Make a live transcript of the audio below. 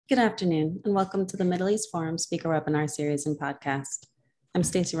Good afternoon, and welcome to the Middle East Forum Speaker Webinar Series and Podcast. I'm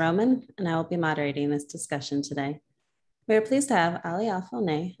Stacey Roman, and I will be moderating this discussion today. We are pleased to have Ali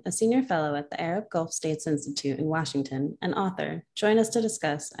Al-Foulney, a senior fellow at the Arab Gulf States Institute in Washington and author, join us to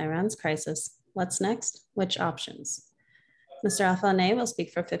discuss Iran's crisis, what's next, which options. Mr. Al-Foulney will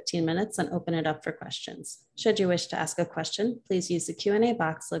speak for 15 minutes and open it up for questions. Should you wish to ask a question, please use the Q&A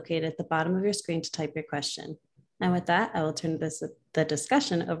box located at the bottom of your screen to type your question. And with that, I will turn the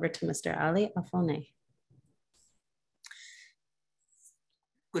discussion over to Mr. Ali Al-Foulney.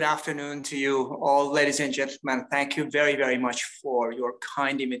 Good afternoon to you all, ladies and gentlemen. Thank you very, very much for your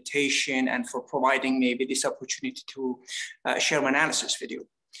kind invitation and for providing me with this opportunity to share my analysis with you.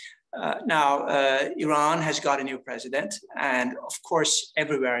 Iran has got a new president, and of course,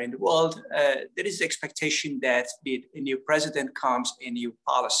 everywhere in the world, there is expectation that with a new president comes a new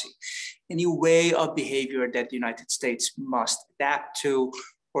policy, a new way of behavior that the United States must adapt to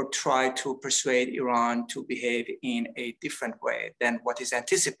or try to persuade Iran to behave in a different way than what is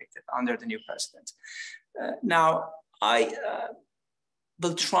anticipated under the new president. I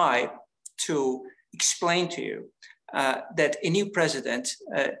will try to explain to you that a new president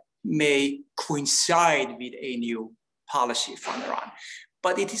may coincide with a new policy from Iran.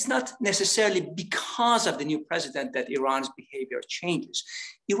 But it is not necessarily because of the new president that Iran's behavior changes.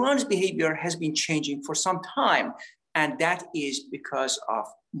 Iran's behavior has been changing for some time, and that is because of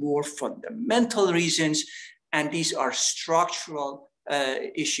more fundamental reasons, and these are structural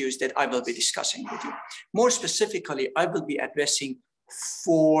issues that I will be discussing with you. More specifically, I will be addressing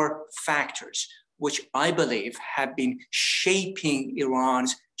 4 factors which I believe have been shaping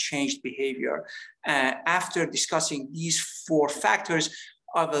Iran's changed behavior. After discussing these 4 factors,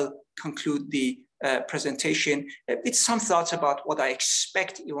 I will conclude the presentation with some thoughts about what I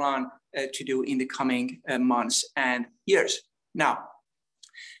expect Iran to do in the coming months and years. Now,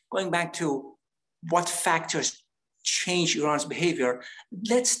 going back to what factors change Iran's behavior,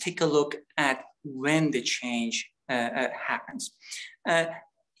 let's take a look at when the change happens.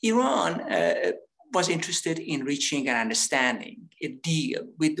 Iran was interested in reaching an understanding, a deal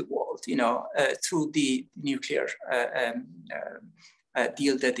with the world, through the nuclear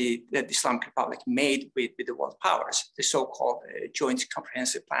deal that the Islamic Republic made with the world powers, the so-called Joint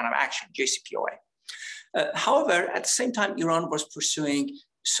Comprehensive Plan of Action, JCPOA. However, at the same time, Iran was pursuing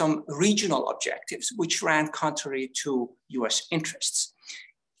some regional objectives which ran contrary to US interests.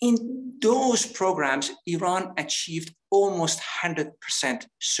 In those programs, Iran achieved almost 100%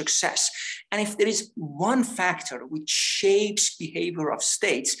 success. And if there is one factor which shapes behavior of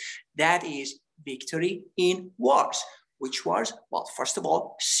states, that is victory in wars. Which wars? Well, first of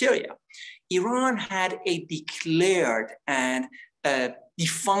all, Syria. Iran had a declared and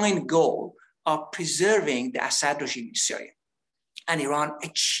defined goal of preserving the Assad regime in Syria. And Iran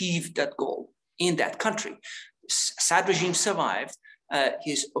achieved that goal in that country. Assad regime survived.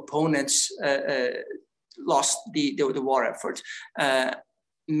 His opponents lost the war effort.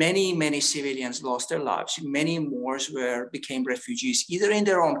 Many civilians lost their lives. Many more became refugees, either in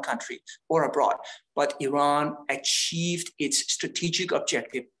their own country or abroad. But Iran achieved its strategic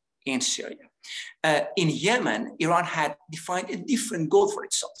objective in Syria. In Yemen, Iran had defined a different goal for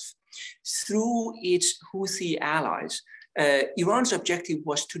itself. Through its Houthi allies, Iran's objective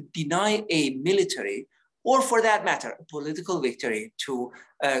was to deny a military, or for that matter, a political victory to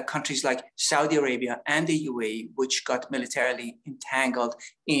countries like Saudi Arabia and the UAE, which got militarily entangled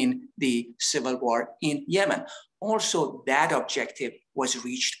in the civil war in Yemen. Also, that objective was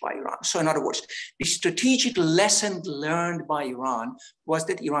reached by Iran. So in other words, the strategic lesson learned by Iran was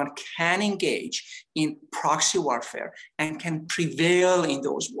that Iran can engage in proxy warfare and can prevail in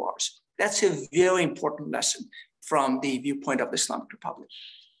those wars. That's a very important lesson from the viewpoint of the Islamic Republic.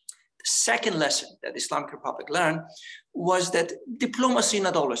 The second lesson that the Islamic Republic learned was that diplomacy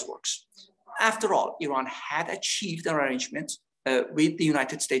not always works. After all, Iran had achieved an arrangement with the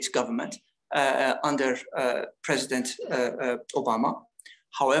United States government under President Obama.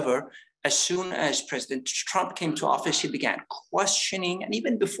 However, as soon as President Trump came to office, he began questioning, and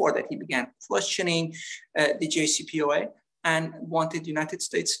even before that, he began questioning the JCPOA and wanted the United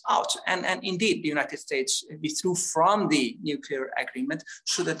States out. And indeed, the United States withdrew from the nuclear agreement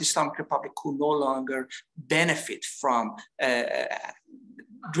so that the Islamic Republic could no longer benefit from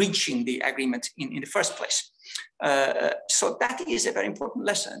reaching the agreement in the first place. So that is a very important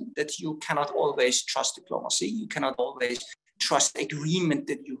lesson, that you cannot always trust diplomacy. You cannot always trust agreement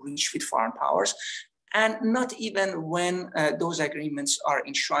that you reach with foreign powers. And not even when those agreements are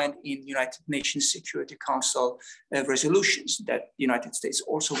enshrined in United Nations Security Council resolutions that the United States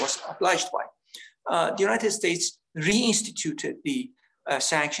also was obliged by. The United States reinstituted the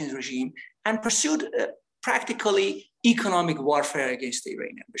sanctions regime and pursued practically economic warfare against the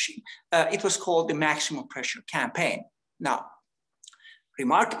Iranian regime. It was called the Maximum Pressure Campaign. Now,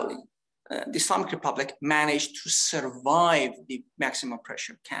 remarkably, the Islamic Republic managed to survive the Maximum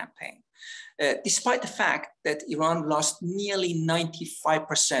Pressure Campaign, despite the fact that Iran lost nearly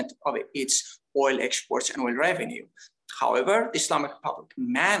 95% of its oil exports and oil revenue. However, the Islamic Republic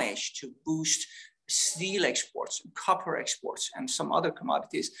managed to boost steel exports, copper exports, and some other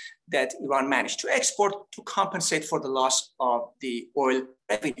commodities that Iran managed to export to compensate for the loss of the oil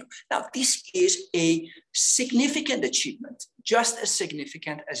revenue. Now, this is a significant achievement, just as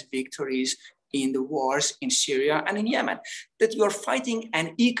significant as victories in the wars in Syria and in Yemen, that you're fighting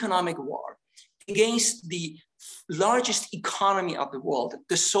an economic war against the largest economy of the world,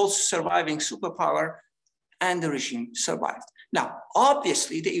 the sole surviving superpower, and the regime survived. Now,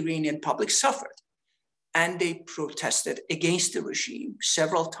 obviously, the Iranian public suffered, and they protested against the regime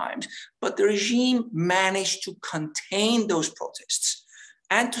several times, but the regime managed to contain those protests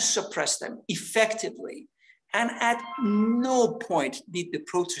and to suppress them effectively. And at no point did the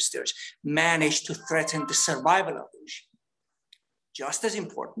protesters manage to threaten the survival of the regime. Just as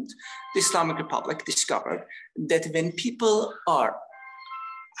important, the Islamic Republic discovered that when people are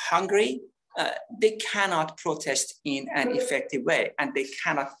hungry, they cannot protest in an effective way, and they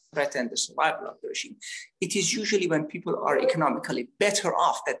cannot threaten the survival of the regime. It is usually when people are economically better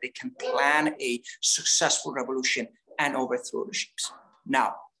off that they can plan a successful revolution and overthrow regimes.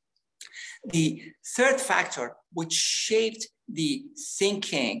 Now, the third factor which shaped the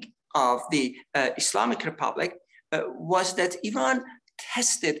thinking of the Islamic Republic was that Iran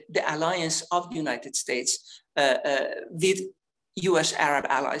tested the alliance of the United States with US Arab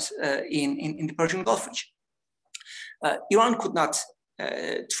allies in the Persian Gulf region. Iran could not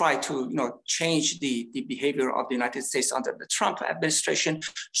try to change the behavior of the United States under the Trump administration,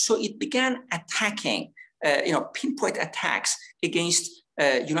 so it began attacking, pinpoint attacks against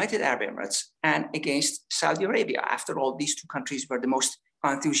United Arab Emirates and against Saudi Arabia. After all, these two countries were the most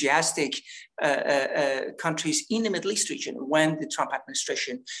enthusiastic countries in the Middle East region when the Trump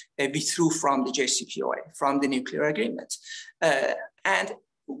administration withdrew from the JCPOA, from the nuclear agreement. And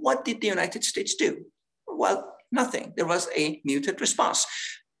what did the United States do? Well, nothing. There was a muted response.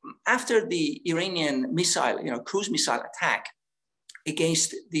 After the Iranian missile, cruise missile attack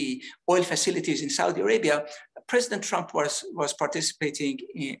against the oil facilities in Saudi Arabia, President Trump was participating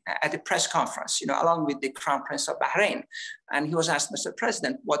at a press conference, along with the Crown Prince of Bahrain. And he was asked, Mr.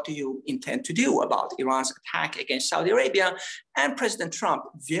 President, what do you intend to do about Iran's attack against Saudi Arabia? And President Trump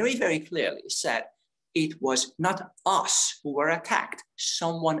very, very clearly said, it was not us who were attacked,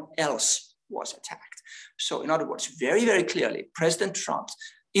 someone else was attacked. So in other words, very, very clearly, President Trump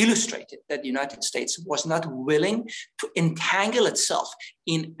illustrated that the United States was not willing to entangle itself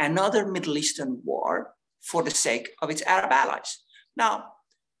in another Middle Eastern war for the sake of its Arab allies. Now,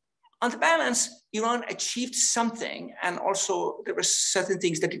 on the balance, Iran achieved something, and also there were certain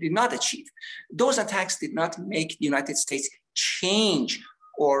things that it did not achieve. Those attacks did not make the United States change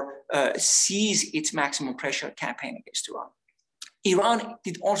or cease its maximum pressure campaign against Iran. Iran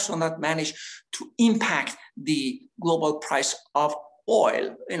did also not manage to impact the global price of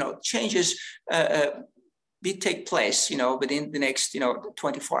oil. Changes did take place, within the next,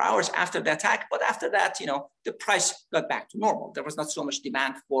 24 hours after the attack. But after that, the price got back to normal. There was not so much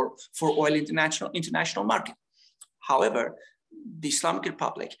demand for oil in the international market. However, the Islamic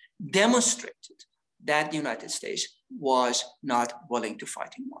Republic demonstrated that the United States was not willing to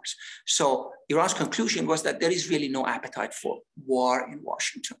fight in wars. So Iran's conclusion was that there is really no appetite for war in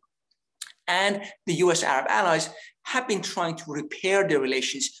Washington. And the US Arab allies have been trying to repair their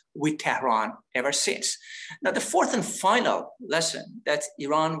relations with Tehran ever since. Now, the fourth and final lesson that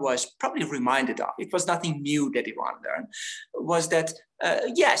Iran was probably reminded of, it was nothing new that Iran learned, was that,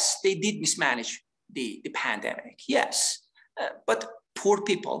 yes, they did mismanage the pandemic, yes, but poor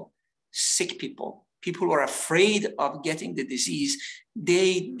people, sick people, people who are afraid of getting the disease,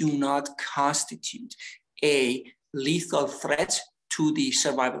 they do not constitute a lethal threat to the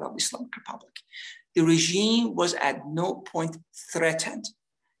survival of the Islamic Republic. The regime was at no point threatened.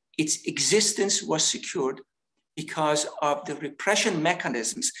 Its existence was secured because of the repression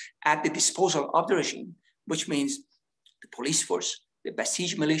mechanisms at the disposal of the regime, which means the police force, the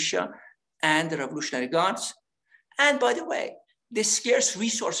Basij militia, and the Revolutionary Guards. And by the way, the scarce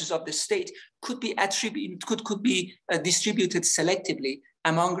resources of the state could be distributed selectively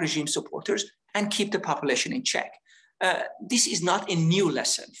among regime supporters and keep the population in check. This is not a new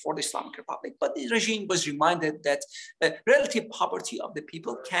lesson for the Islamic Republic, but the regime was reminded that relative poverty of the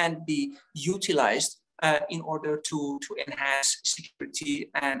people can be utilized in order to enhance security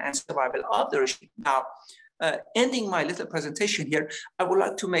and survival of the regime. Now, ending my little presentation here, I would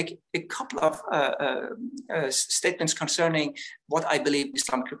like to make a couple of statements concerning what I believe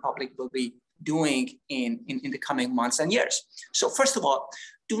Islamic Republic will be doing in the coming months and years. So first of all,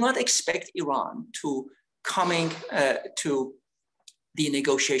 do not expect Iran to coming to the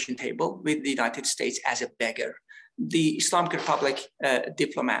negotiation table with the United States as a beggar. The Islamic Republic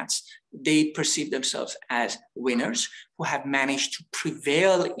diplomats, they perceive themselves as winners who have managed to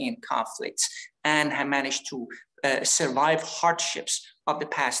prevail in conflicts and have managed to survive hardships of the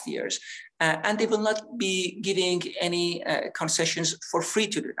past years. And they will not be giving any concessions for free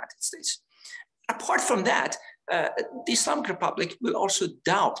to the United States. Apart from that, the Islamic Republic will also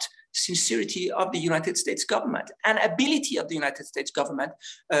doubt sincerity of the United States government and ability of the United States government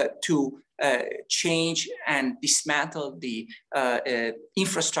to change and dismantle the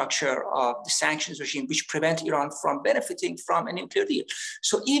infrastructure of the sanctions regime, which prevent Iran from benefiting from a nuclear deal.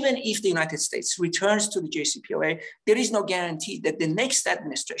 So even if the United States returns to the JCPOA, there is no guarantee that the next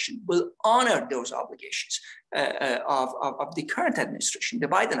administration will honor those obligations of the current administration, the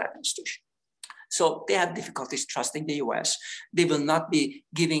Biden administration. So they have difficulties trusting the US. They will not be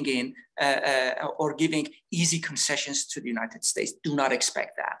giving in or giving easy concessions to the United States. Do not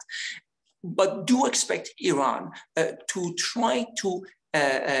expect that. But do expect Iran to try to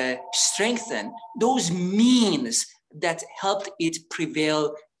strengthen those means that helped it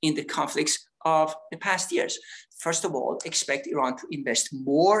prevail in the conflicts of the past years. First of all, expect Iran to invest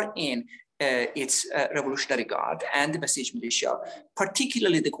more in its Revolutionary Guard and the Basij militia,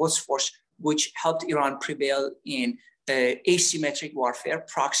 particularly the Quds Force, which helped Iran prevail in asymmetric warfare,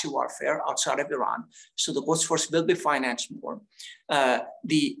 proxy warfare outside of Iran. So the Quds Force will be financed more.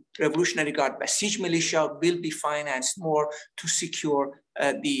 The Revolutionary Guard Basij militia will be financed more to secure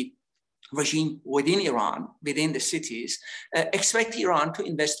the regime within Iran, within the cities. Expect Iran to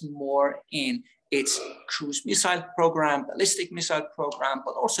invest more in its cruise missile program, ballistic missile program,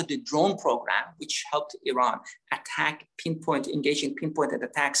 but also the drone program, which helped Iran engage in pinpointed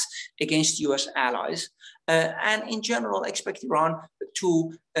attacks against US allies. And in general, expect Iran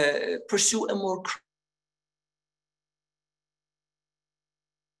to pursue a more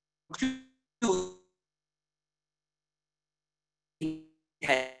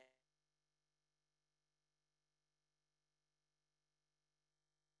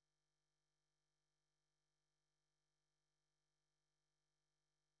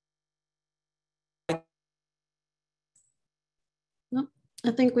I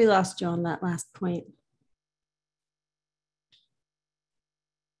think we lost you on that last point.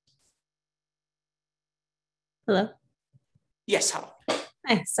 Hello? Yes, hello.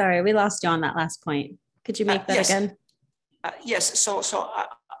 Hi, sorry, we lost you on that last point. Could you make that yes. again? Yes, so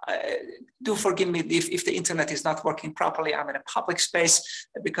do forgive me if the internet is not working properly. I'm in a public space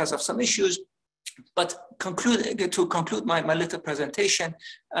because of some issues. But to conclude my little presentation,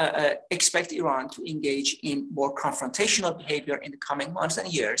 expect Iran to engage in more confrontational behavior in the coming months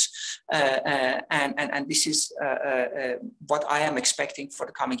and years. And this is what I am expecting for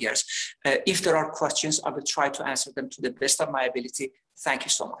the coming years. If there are questions, I will try to answer them to the best of my ability. Thank you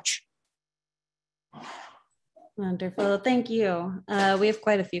so much. Wonderful, thank you. We have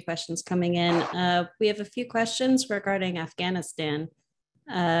quite a few questions coming in. We have a few questions regarding Afghanistan.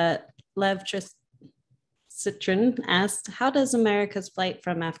 Lev Citron asked, how does America's flight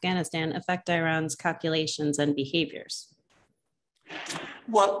from Afghanistan affect Iran's calculations and behaviors?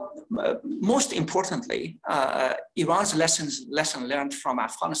 Well, most importantly, Iran's lesson learned from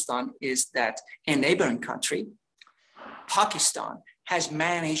Afghanistan is that a neighboring country, Pakistan, has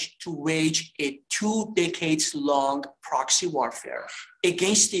managed to wage a 2 decades long proxy warfare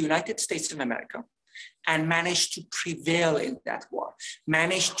against the United States of America and managed to prevail in that war,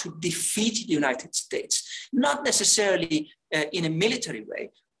 managed to defeat the United States, not necessarily in a military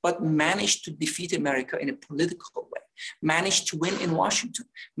way, but managed to defeat America in a political way, managed to win in Washington,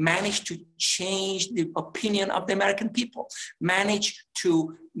 managed to change the opinion of the American people, managed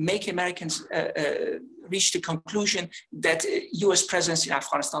to make Americans reach the conclusion that US presence in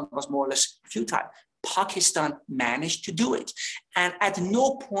Afghanistan was more or less futile. Pakistan managed to do it. And at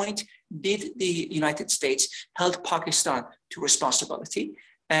no point did the United States held Pakistan to responsibility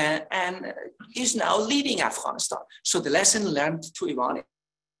and is now leading Afghanistan. So the lesson learned to Iran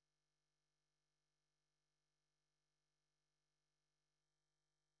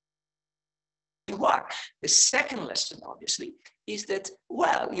war. The second lesson, obviously, is that,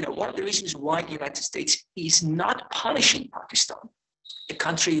 well, one of the reasons why the United States is not punishing Pakistan, a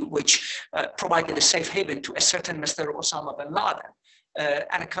country which provided a safe haven to a certain Mr. Osama bin Laden,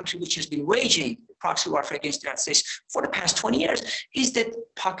 and a country which has been waging proxy warfare against the United States for the past 20 years, is that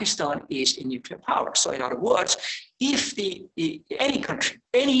Pakistan is a nuclear power. So in other words, if any country,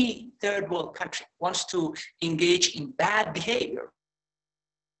 any third world country wants to engage in bad behavior,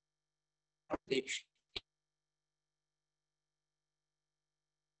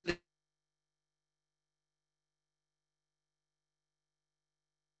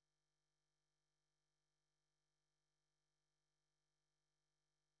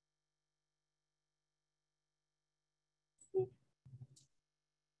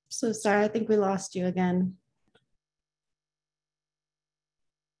 So sorry, I think we lost you again.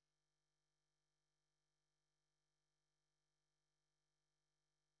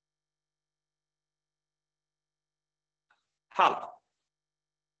 Hello.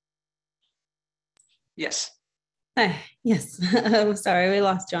 Yes. Yes, sorry, we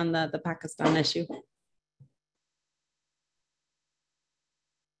lost you on the Pakistan issue.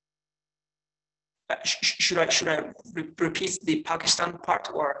 Should I repeat the Pakistan part,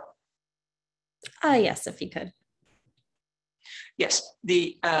 or? Yes, if you could. Yes,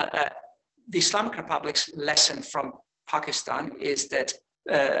 the Islamic Republic's lesson from Pakistan is that.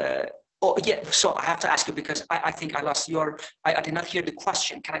 So I have to ask you, because I think I lost I did not hear the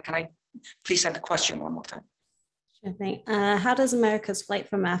question. Can I please have the question one more time? Sure thing. How does America's flight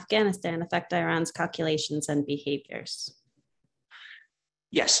from Afghanistan affect Iran's calculations and behaviors?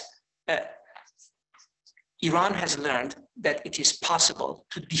 Yes. Iran has learned that it is possible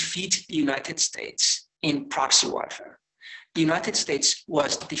to defeat the United States in proxy warfare. The United States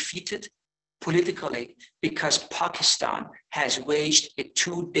was defeated politically because Pakistan has waged a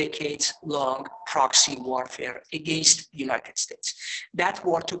 2 decades long proxy warfare against the United States. That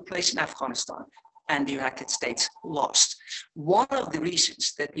war took place in Afghanistan, and the United States lost. One of the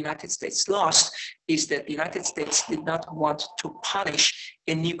reasons that the United States lost is that the United States did not want to punish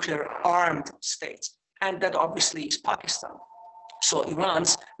a nuclear armed state, and that obviously is Pakistan. So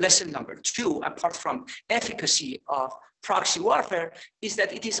Iran's lesson number 2, apart from efficacy of proxy warfare, is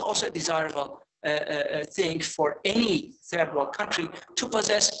that it is also a desirable thing for any third world country to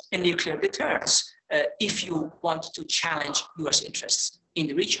possess a nuclear deterrence if you want to challenge US interests in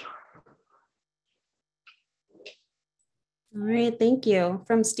the region. All right, thank you.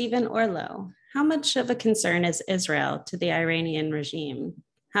 From Stephen Orlow, how much of a concern is Israel to the Iranian regime?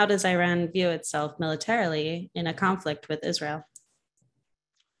 How does Iran view itself militarily in a conflict with Israel?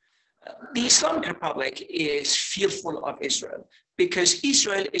 The Islamic Republic is fearful of Israel because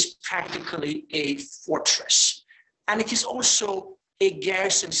Israel is practically a fortress. And it is also a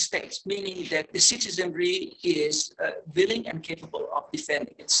garrison state, meaning that the citizenry is willing and capable of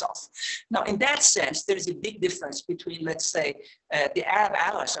defending itself. Now, in that sense, there is a big difference between, let's say, the Arab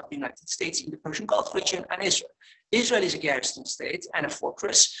allies of the United States in the Persian Gulf region and Israel. Israel is a garrison state and a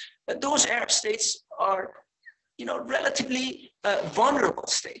fortress. Those Arab states are, relatively vulnerable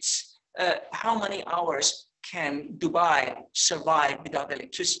states. How many hours can Dubai survive without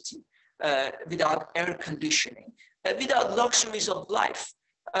electricity, without air conditioning, without luxuries of life?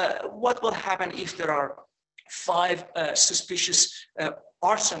 What will happen if there are 5 suspicious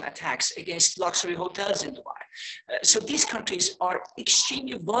arson attacks against luxury hotels in Dubai? So these countries are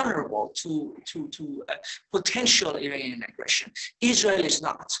extremely vulnerable to potential Iranian aggression. Israel is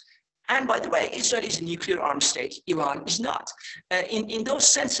not. And by the way, Israel is a nuclear armed state. Iran is not. In those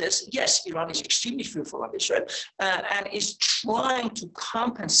senses, yes, Iran is extremely fearful of Israel and is trying to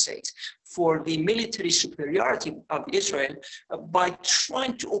compensate for the military superiority of Israel by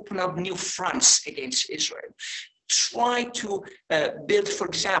trying to open up new fronts against Israel. Try to build, for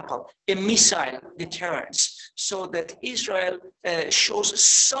example, a missile deterrence so that Israel shows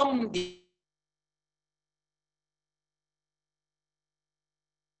some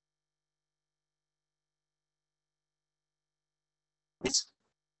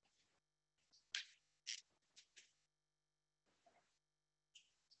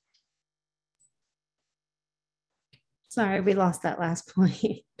Sorry, we lost that last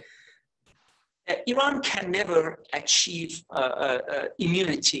point. Iran can never achieve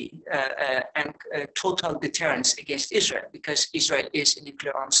immunity and total deterrence against Israel because Israel is a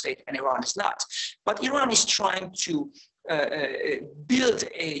nuclear armed state and Iran is not. But Iran is trying to build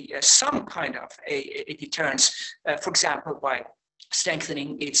some kind of a deterrence, for example, by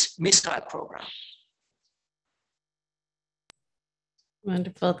strengthening its missile program.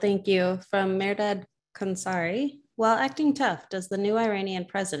 Wonderful, thank you. From Mehrdad Khansari, while acting tough, does the new Iranian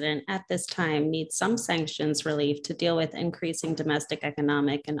president at this time need some sanctions relief to deal with increasing domestic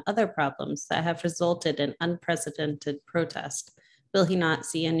economic and other problems that have resulted in unprecedented protest? Will he not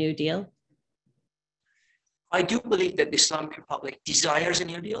see a new deal? I do believe that the Islamic Republic desires a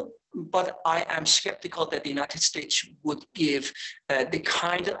new deal, but I am skeptical that the United States would give the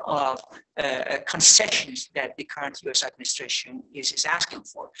kind of concessions that the current US administration is asking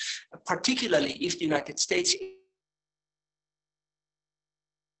for, particularly if the United States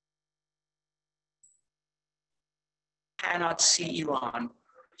cannot see Iran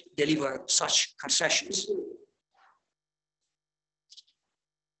deliver such concessions.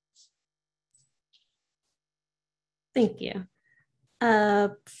 Thank you.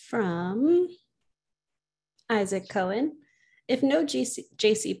 From Isaac Cohen, if no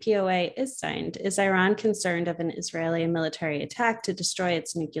JCPOA is signed, is Iran concerned of an Israeli military attack to destroy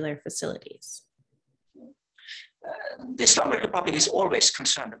its nuclear facilities? The Islamic Republic is always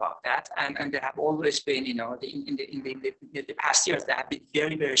concerned about that, and there have always been, in the past years, there have been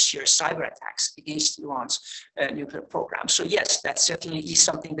very, very serious cyber attacks against Iran's nuclear program. So yes, that certainly is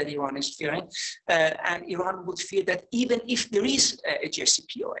something that Iran is fearing, and Iran would fear that even if there is a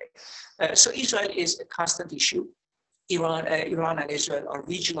JCPOA. So Israel is a constant issue. Iran and Israel are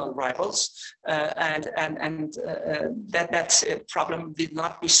regional rivals, and that problem will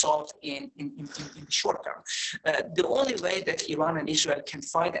not be solved in the short term. The only way that Iran and Israel can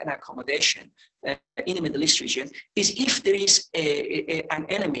find an accommodation in the Middle East region is if there is an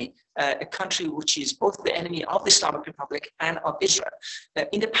enemy, a country which is both the enemy of the Islamic Republic and of Israel.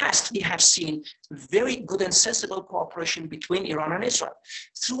 In the past, we have seen very good and sensible cooperation between Iran and Israel.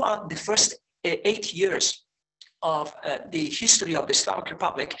 Throughout the first 8 years of the history of the Islamic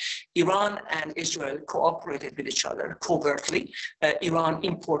Republic, Iran and Israel cooperated with each other covertly. Iran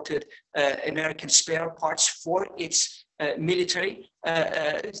imported American spare parts for its military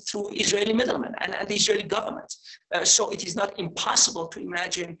through Israeli middlemen and the Israeli government. So it is not impossible to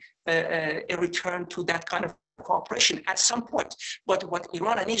imagine a return to that kind of cooperation at some point. But what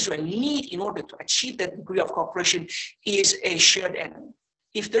Iran and Israel need in order to achieve that degree of cooperation is a shared enemy.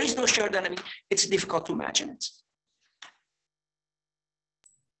 If there is no shared enemy, it's difficult to imagine it.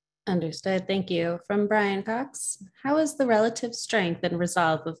 Understood. Thank you. From Brian Cox, how is the relative strength and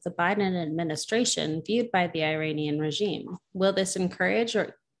resolve of the Biden administration viewed by the Iranian regime? Will this encourage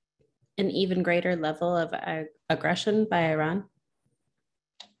an even greater level of aggression by Iran?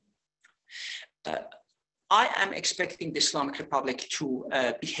 I am expecting the Islamic Republic to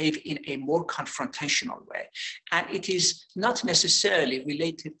behave in a more confrontational way. And it is not necessarily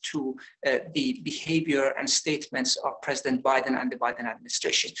related to the behavior and statements of President Biden and the Biden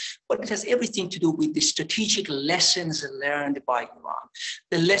administration, but it has everything to do with the strategic lessons learned by Iran,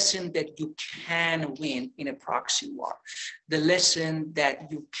 the lesson that you can win in a proxy war, the lesson that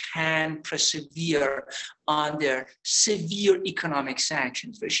you can persevere under severe economic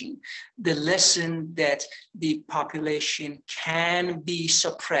sanctions regime, the lesson that the population can be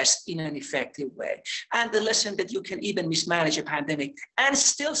suppressed in an effective way, and the lesson that you can even mismanage a pandemic and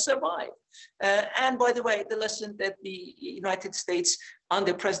still survive. And by the way, the lesson that the United States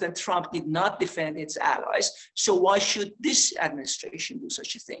under President Trump did not defend its allies. So why should this administration do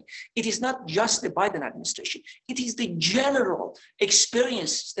such a thing? It is not just the Biden administration. It is the general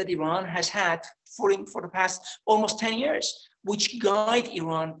experience that Iran has had for the past almost 10 years, which guide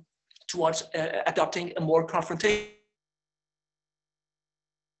Iran towards adopting a more confrontational.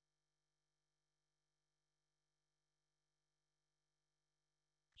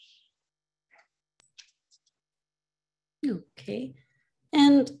 Okay.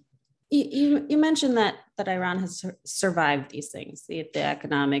 And you mentioned that Iran has survived these things, the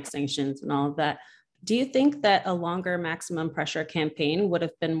economic sanctions and all of that. Do you think that a longer maximum pressure campaign would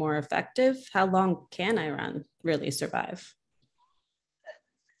have been more effective? How long can Iran really survive?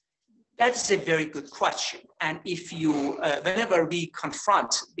 That's a very good question. And if you, whenever we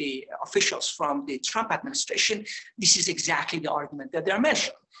confront the officials from the Trump administration, this is exactly the argument that they're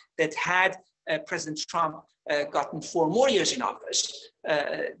mentioning, that had President Trump gotten 4 more years in office,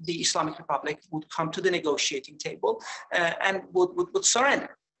 the Islamic Republic would come to the negotiating table and would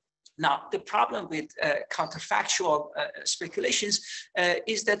surrender. Now, the problem with counterfactual speculations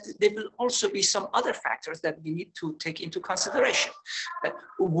is that there will also be some other factors that we need to take into consideration.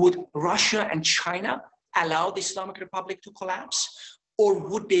 Would Russia and China allow the Islamic Republic to collapse? Or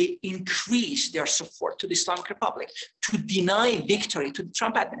would they increase their support to the Islamic Republic to deny victory to the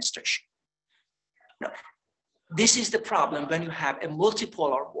Trump administration? No. This is the problem when you have a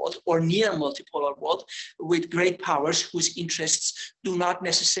multipolar world or near multipolar world with great powers whose interests do not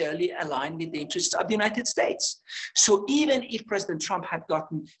necessarily align with the interests of the United States. So even if President Trump had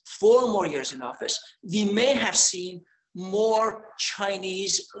gotten 4 more years in office, we may have seen more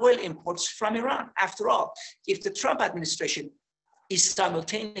Chinese oil imports from Iran. After all, if the Trump administration is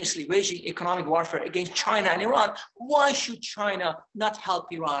simultaneously waging economic warfare against China and Iran, why should China not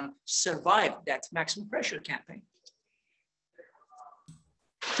help Iran survive that maximum pressure campaign?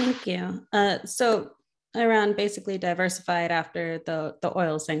 Thank you. So Iran basically diversified after the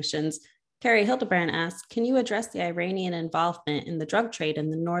oil sanctions. Carrie Hildebrand asks, can you address the Iranian involvement in the drug trade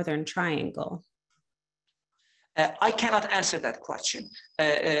in the Northern Triangle? I cannot answer that question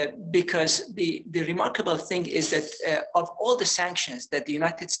because the remarkable thing is that of all the sanctions that the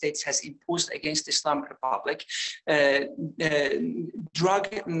United States has imposed against the Islamic Republic, drug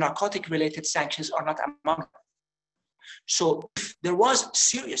and narcotic related sanctions are not among them. So if there was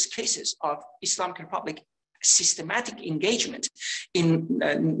serious cases of Islamic Republic systematic engagement in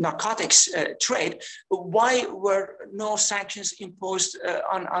narcotics trade, why were no sanctions imposed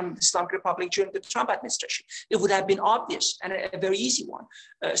on the Islamic Republic during the Trump administration? It would have been obvious and a very easy one.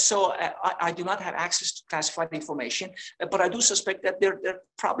 So I do not have access to classified information, but I do suspect that there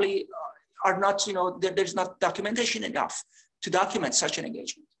probably are not, there's not documentation enough to document such an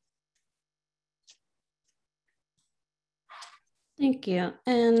engagement. Thank you.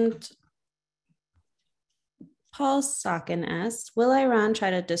 And Paul Socken asks, will Iran try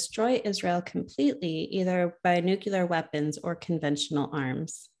to destroy Israel completely, either by nuclear weapons or conventional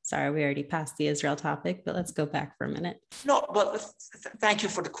arms? Sorry, we already passed the Israel topic, but let's go back for a minute. No, but thank you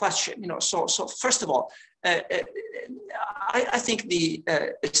for the question. So first of all, I think the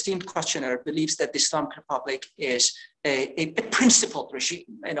esteemed questioner believes that the Islamic Republic is a principled regime,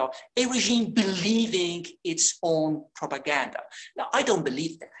 a regime believing its own propaganda. Now, I don't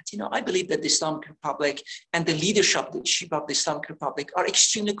believe that. I believe that the Islamic Republic and the leadership of the Islamic Republic are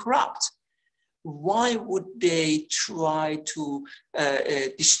extremely corrupt. Why would they try to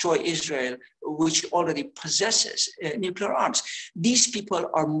destroy Israel, which already possesses nuclear arms? These people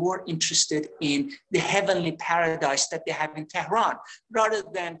are more interested in the heavenly paradise that they have in Tehran, rather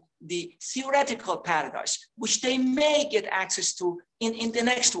than the theoretical paradise, which they may get access to in the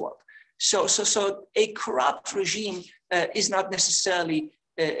next world. So a corrupt regime is not necessarily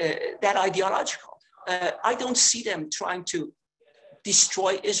that ideological. I don't see them trying to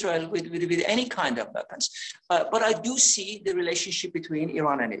destroy Israel with any kind of weapons. But I do see the relationship between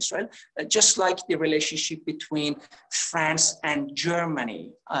Iran and Israel, just like the relationship between France and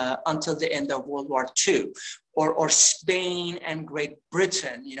Germany until the end of World War II, or Spain and Great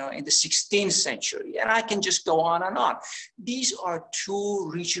Britain, in the 16th century. And I can just go on and on. These are two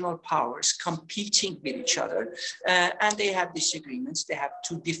regional powers competing with each other, and they have disagreements. They have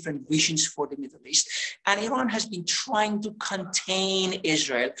two different visions for the Middle East. And Iran has been trying to contain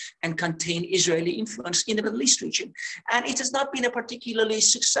Israel and contain Israeli influence in the Middle East region. And it has not been a particularly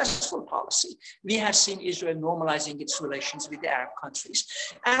successful policy. We have seen Israel normalizing its relations with the Arab countries.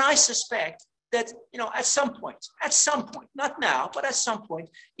 And I suspect that, at some point, not now, but at some point,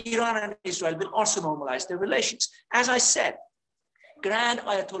 Iran and Israel will also normalize their relations. As I said, Grand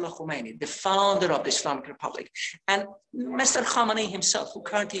Ayatollah Khomeini, the founder of the Islamic Republic, and Mr. Khamenei himself, who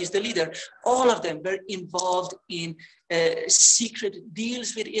currently is the leader, all of them were involved in secret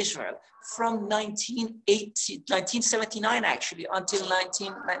deals with Israel from 1979, actually, until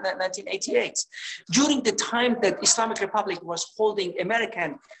 1988. During the time that Islamic Republic was holding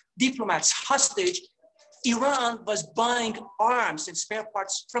American diplomats hostage, Iran was buying arms and spare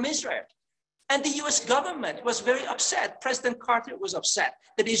parts from Israel. And the US government was very upset. President Carter was upset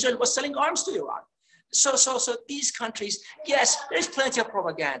that Israel was selling arms to Iran. So these countries, yes, there's plenty of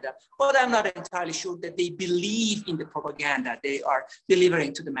propaganda, but I'm not entirely sure that they believe in the propaganda they are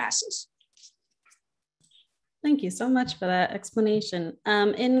delivering to the masses. Thank you so much for that explanation.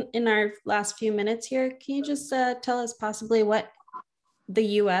 In our last few minutes here, can you just tell us possibly what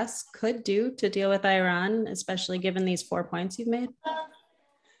the US could do to deal with Iran, especially given these 4 points you've made?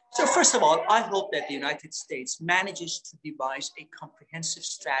 So first of all, I hope that the United States manages to devise a comprehensive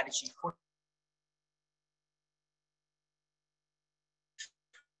strategy for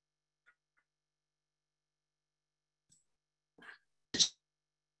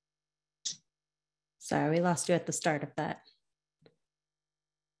Sorry, we lost you at the start of that.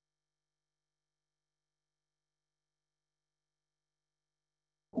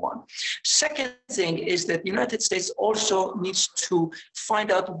 One. Second thing is that the United States also needs to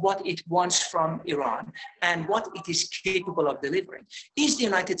find out what it wants from Iran and what it is capable of delivering. Is the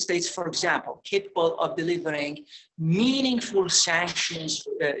United States, for example, capable of delivering meaningful sanctions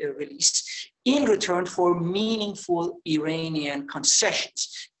release in return for meaningful Iranian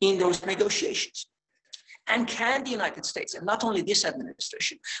concessions in those negotiations? And can the United States, and not only this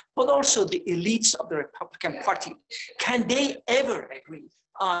administration, but also the elites of the Republican Party, can they ever agree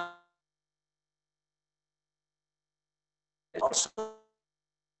on also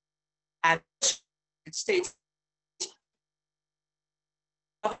at the States,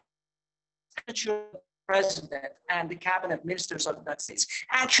 president and the cabinet ministers of the United States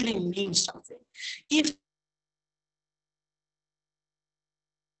actually means something. If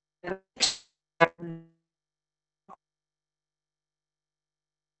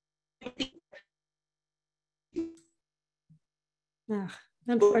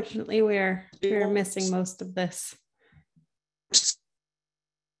unfortunately, we're missing most of this.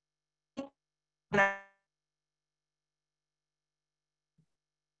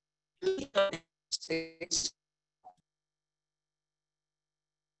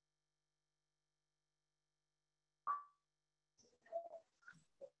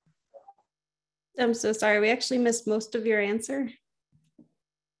 I'm so sorry. We actually missed most of your answer.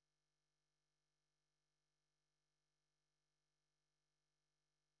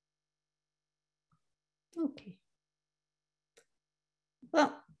 Okay.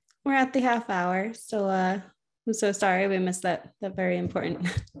 Well, we're at the half hour, so I'm so sorry we missed that very important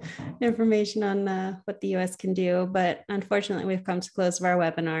information on what the US can do, but unfortunately we've come to the close of our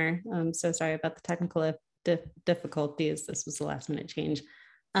webinar. I'm so sorry about the technical difficulties. This was a last minute change.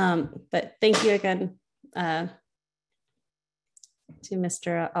 But thank you again to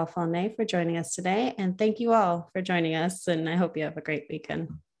Mr. Alfone for joining us today, and thank you all for joining us, and I hope you have a great weekend.